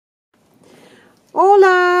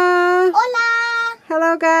Hola! Hola!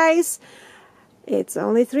 Hello guys! It's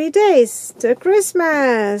only 3 days to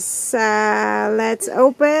Christmas. Let's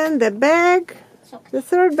open the bag, the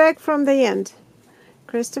third bag from the end.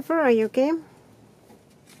 Christopher, are you okay?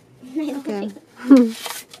 Okay.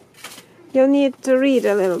 You'll need to read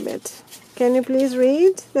a little bit. Can you please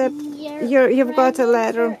read? You've got a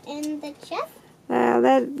letter. In the chest?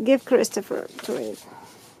 Give Christopher to read.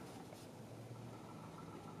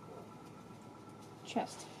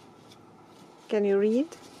 Chest. Can you read?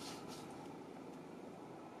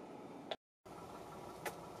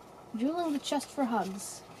 Julie the chest for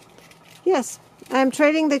hugs. Yes, I'm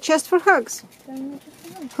trading the chest for hugs.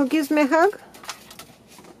 Who gives me a hug?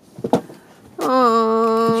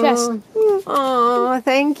 Oh, Chest. Oh,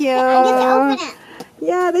 thank you. I get to open it.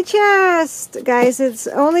 Yeah, the chest. Guys, it's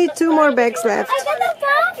only 2 more bags left. I got the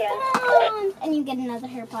bath bombs! And you get another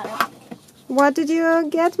hair Potter. What did you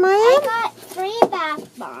get, Maya? I got 3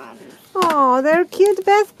 bath bombs. Oh, they're cute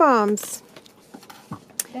bath bombs.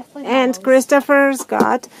 Definitely And hugs. Christopher's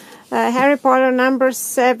got Harry Potter number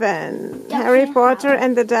 7. Harry Potter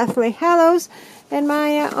and the Deathly Hallows. And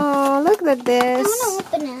Maya, oh, look at this. I'm gonna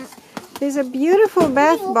open it. These are beautiful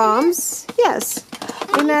bath bombs. Yes,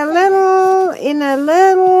 in a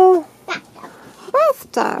little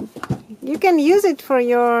bathtub. You can use it for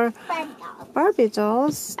your Barbie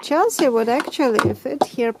dolls. Chelsea would actually fit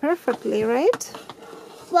here perfectly, right?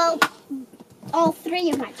 Well, all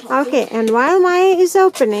 3 of my toys. Okay, and while Maya is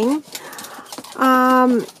opening,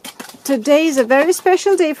 today is a very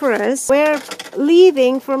special day for us. We're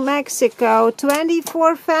leaving for Mexico,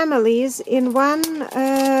 24 families in one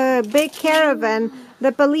big caravan.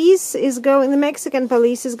 The Mexican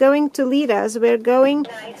police is going to lead us. We're going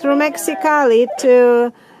through Mexicali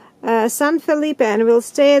to San Felipe, and we'll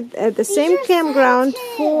stay at the same campground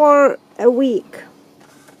for a week.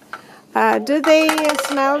 Do they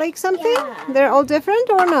smell like something? Yeah. They're all different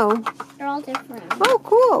or no? They're all different. Oh,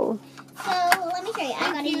 cool. So, let me show you.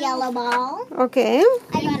 I got a yellow ball. Okay.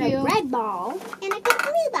 I got a red ball. And I got a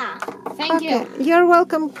blue ball. Thank Okay. you. You're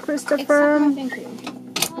welcome, Christopher. Thank you.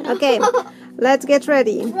 Okay, let's get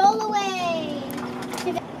ready. Roll away.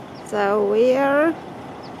 So we are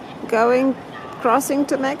crossing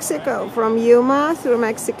to Mexico from Yuma through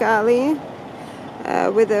Mexicali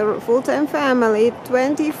with a full-time family,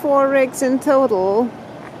 24 rigs in total.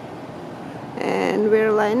 And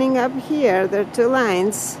we're lining up here. There are 2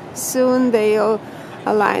 lines. Soon they'll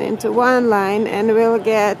align into 1 line, and we'll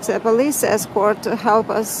get a police escort to help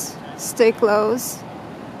us stay close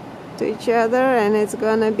to each other, and it's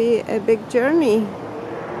gonna be a big journey.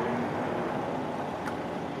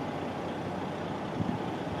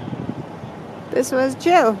 This was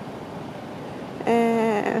Jill,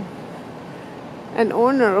 an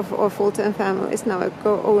owner of Fulltime Families, now a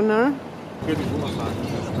co-owner.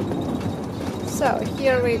 So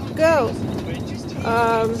here we go.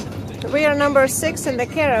 We are number 6 in the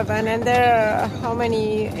caravan, and there are how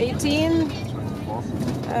many? 18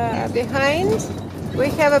 behind. We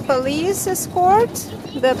have a police escort.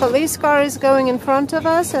 The police car is going in front of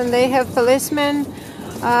us, and they have policemen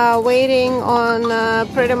waiting on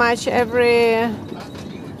pretty much every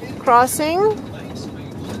crossing.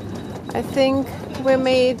 I think we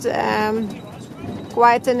made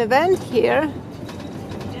quite an event here.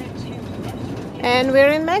 And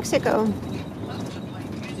we're in Mexico.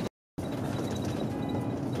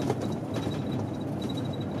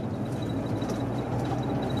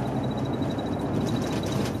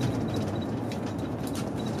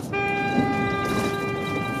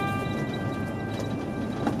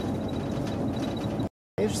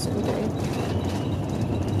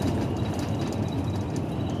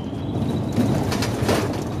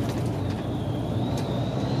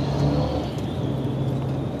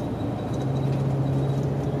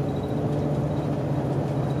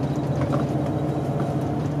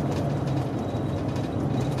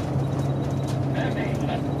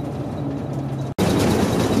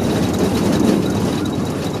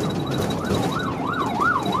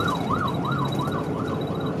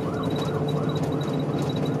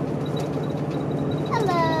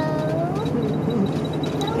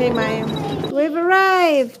 Hey Maya, we've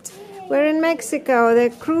arrived. We're in Mexico. The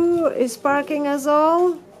crew is parking us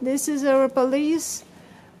all. This is our police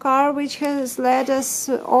car, which has led us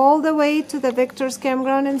all the way to the Victor's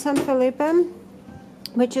campground in San Felipe,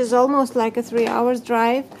 which is almost like a 3 hours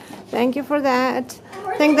drive. Thank you for that.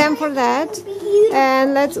 Thank them for that.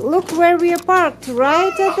 And let's look where we are parked,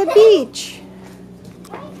 right at the beach.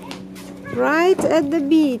 Right at the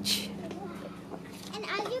beach. And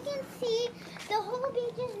as you can see, the whole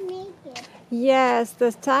beach is naked. Yes,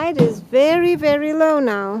 the tide is very, very low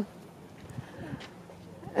now.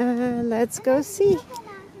 Let's go see. Okay,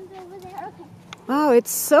 mountains over there. Okay. Oh,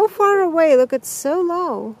 it's so far away. Look, it's so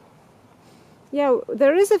low. Yeah,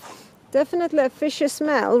 there is definitely a fishy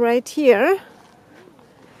smell right here.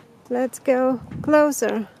 Let's go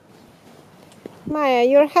closer. Maya,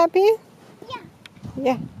 you're happy? Yeah.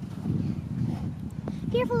 Yeah.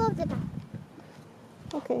 Careful of the top.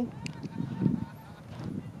 Okay.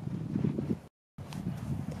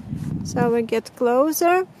 So we get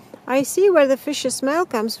closer. I see where the fishy smell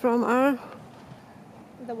comes from.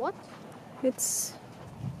 The what?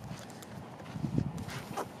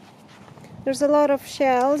 There's a lot of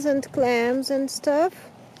shells and clams and stuff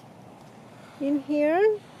in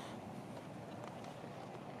here.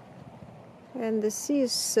 And the sea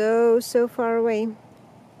is so far away.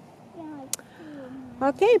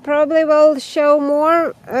 Okay, probably we'll show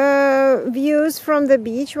more views from the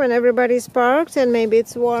beach when everybody's parked and maybe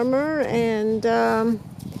it's warmer and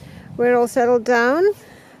we're all settled down.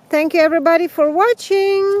 Thank you everybody for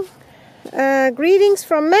watching. Greetings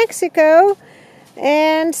from Mexico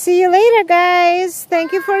and see you later, guys.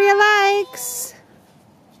 Thank you for your likes.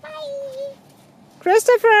 Bye.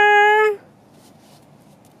 Christopher.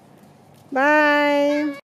 Bye.